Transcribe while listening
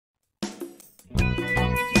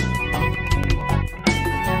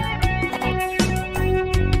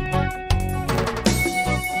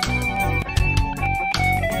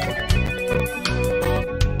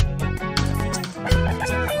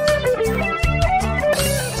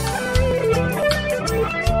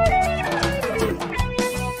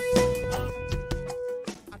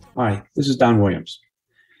This is Don Williams.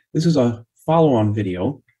 This is a follow-on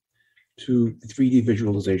video to the 3D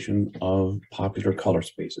visualization of popular color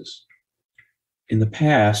spaces. In the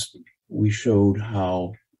past, we showed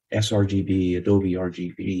how sRGB, Adobe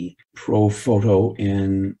RGB, ProPhoto,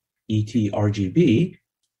 and ET-RGB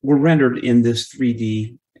were rendered in this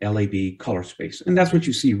 3D LAB color space. And that's what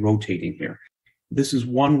you see rotating here. This is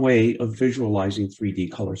one way of visualizing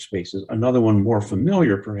 3D color spaces. Another one more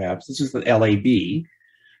familiar, perhaps, this is the LAB,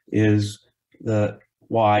 is the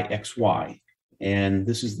YXY. And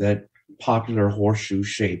this is that popular horseshoe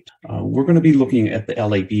shape. We're going to be looking at the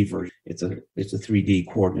LAB version. It's a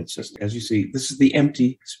 3D coordinate system. As you see, this is the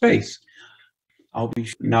empty space. I'll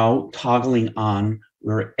be now toggling on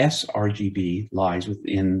where sRGB lies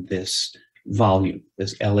within this volume,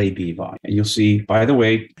 this LAB volume. And you'll see, by the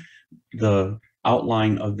way, the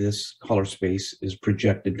outline of this color space is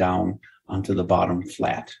projected down onto the bottom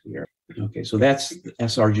flat here. Okay, so that's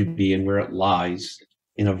sRGB and where it lies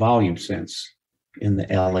in a volume sense in the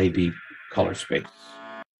LAB color space.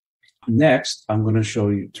 Next, I'm going to show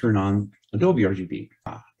you, turn on Adobe RGB.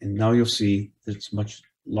 And now you'll see that it's much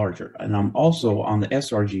larger. And I'm also on the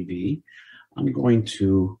sRGB, I'm going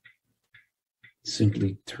to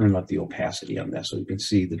simply turn up the opacity on that so you can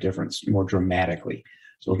see the difference more dramatically.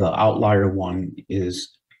 So the outlier one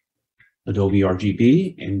is Adobe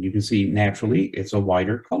RGB, and you can see naturally it's a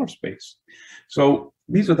wider color space. So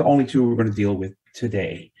these are the only two we're going to deal with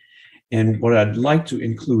today. And what I'd like to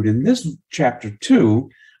include in this chapter 2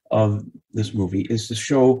 of this movie is to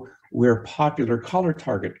show where popular color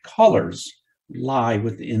target colors lie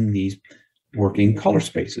within these working color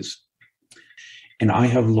spaces. And I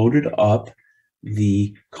have loaded up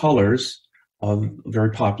the colors of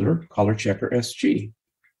very popular Colorchecker SG.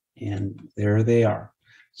 And there they are.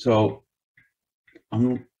 So I'm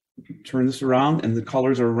going to turn this around, and the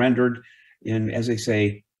colors are rendered in, as they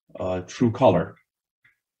say, true color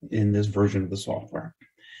in this version of the software.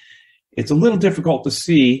 It's a little difficult to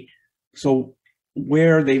see, so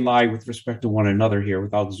where they lie with respect to one another here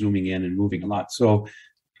without zooming in and moving a lot. So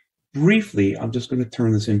briefly, I'm just going to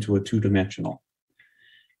turn this into a two-dimensional.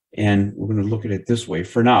 And we're going to look at it this way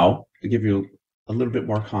for now to give you a little bit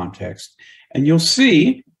more context. And you'll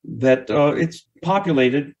see that it's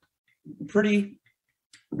populated pretty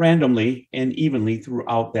randomly and evenly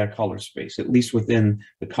throughout that color space, at least within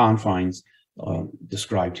the confines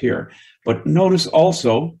described here. But notice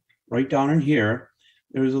also, right down in here,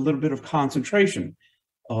 there's a little bit of concentration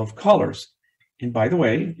of colors. And by the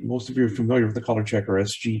way, most of you are familiar with the Colorchecker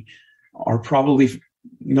SG are probably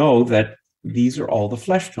know that these are all the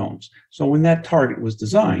flesh tones. So when that target was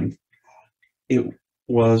designed, it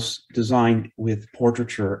was designed with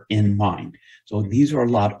portraiture in mind. So these are a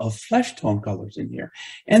lot of flesh tone colors in here.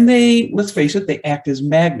 And they, let's face it, they act as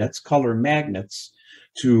magnets, color magnets,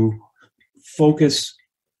 to focus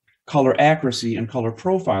color accuracy and color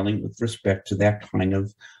profiling with respect to that kind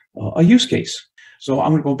of a use case. So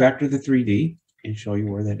I'm going to go back to the 3D and show you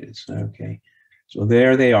where that is. Okay, so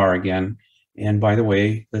there they are again. And by the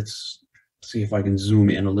way, let's see if I can zoom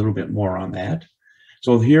in a little bit more on that.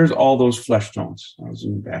 So here's all those flesh tones. I'll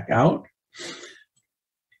zoom back out.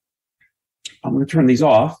 I'm going to turn these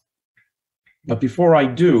off. But before I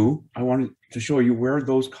do, I wanted to show you where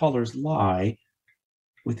those colors lie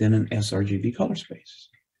within an sRGB color space.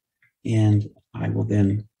 And I will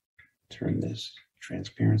then turn this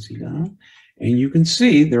transparency down. And you can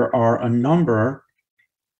see there are a number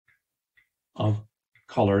of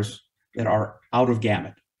colors that are out of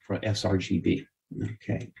gamut for sRGB.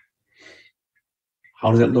 Okay. How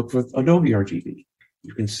does it look with Adobe RGB?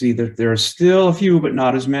 You can see that there are still a few, but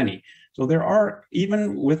not as many. So there are,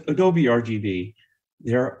 even with Adobe RGB,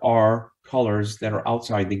 there are colors that are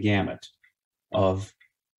outside the gamut of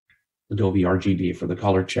Adobe RGB for the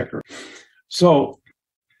color checker. So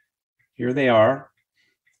here they are.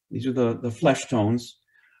 These are the flesh tones.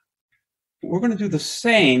 We're going to do the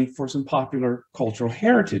same for some popular cultural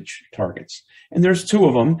heritage targets. And there's two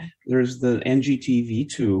of them. There's the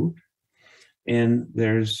NGTV2, and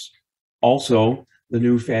there's also the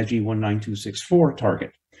new FADGI 19264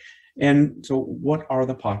 target. And so what are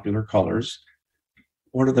the popular colors?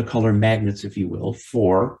 What are the color magnets, if you will,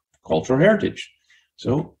 for cultural heritage?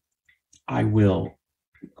 So I will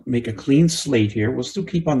make a clean slate here. We'll still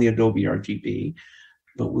keep on the Adobe RGB,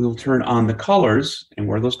 but we'll turn on the colors, and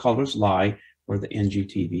where those colors lie for the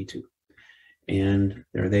NGTV2. And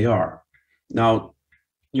there they are. Now,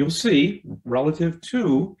 you'll see, relative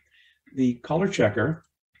to the color checker,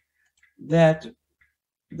 that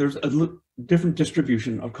there's a different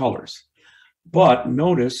distribution of colors. But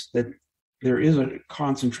notice that there is a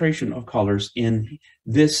concentration of colors in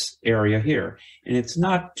this area here. And it's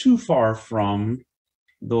not too far from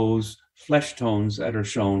those flesh tones that are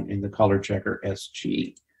shown in the Colorchecker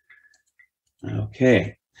SG.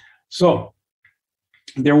 Okay, so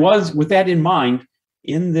there was, with that in mind,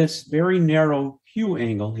 in this very narrow hue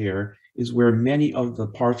angle here is where many of the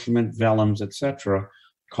parchment, vellums, etc.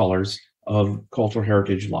 colors of cultural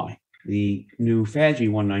heritage lie. The new FADGI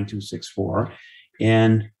 19264.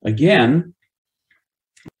 And again,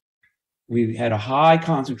 we had a high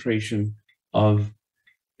concentration of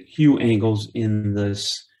hue angles in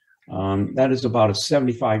this. That is about a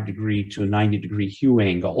 75-degree to a 90-degree hue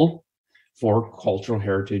angle for cultural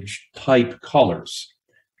heritage type colors.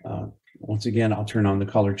 Once again, I'll turn on the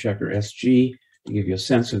Colorchecker SG to give you a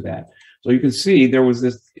sense of that. So you can see there was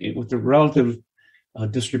this, with the relative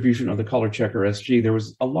distribution of the Colorchecker SG, there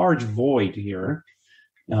was a large void here.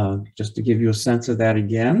 Just to give you a sense of that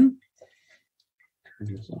again.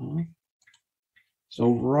 Turn this off.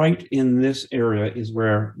 So right in this area is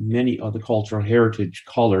where many of the cultural heritage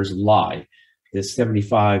colors lie, this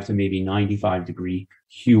 75 to maybe 95-degree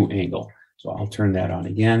hue angle. So I'll turn that on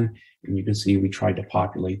again, and you can see we tried to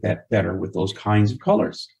populate that better with those kinds of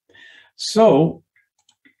colors. So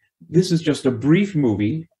this is just a brief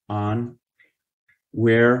movie on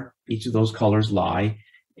where each of those colors lie.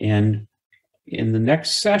 And in the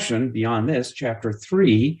next session, beyond this, chapter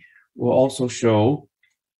 3, will also show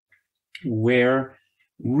where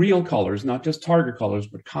real colors, not just target colors,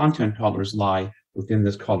 but content colors lie within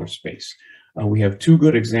this color space. We have two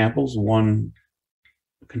good examples, one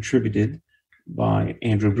contributed by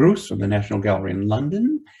Andrew Bruce from the National Gallery in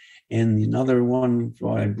London, and another one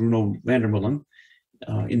by Bruno van der Meulen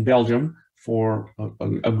in Belgium for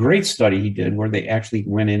a great study he did where they actually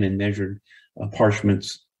went in and measured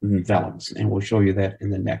parchments and vellums, and we'll show you that in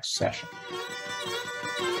the next session.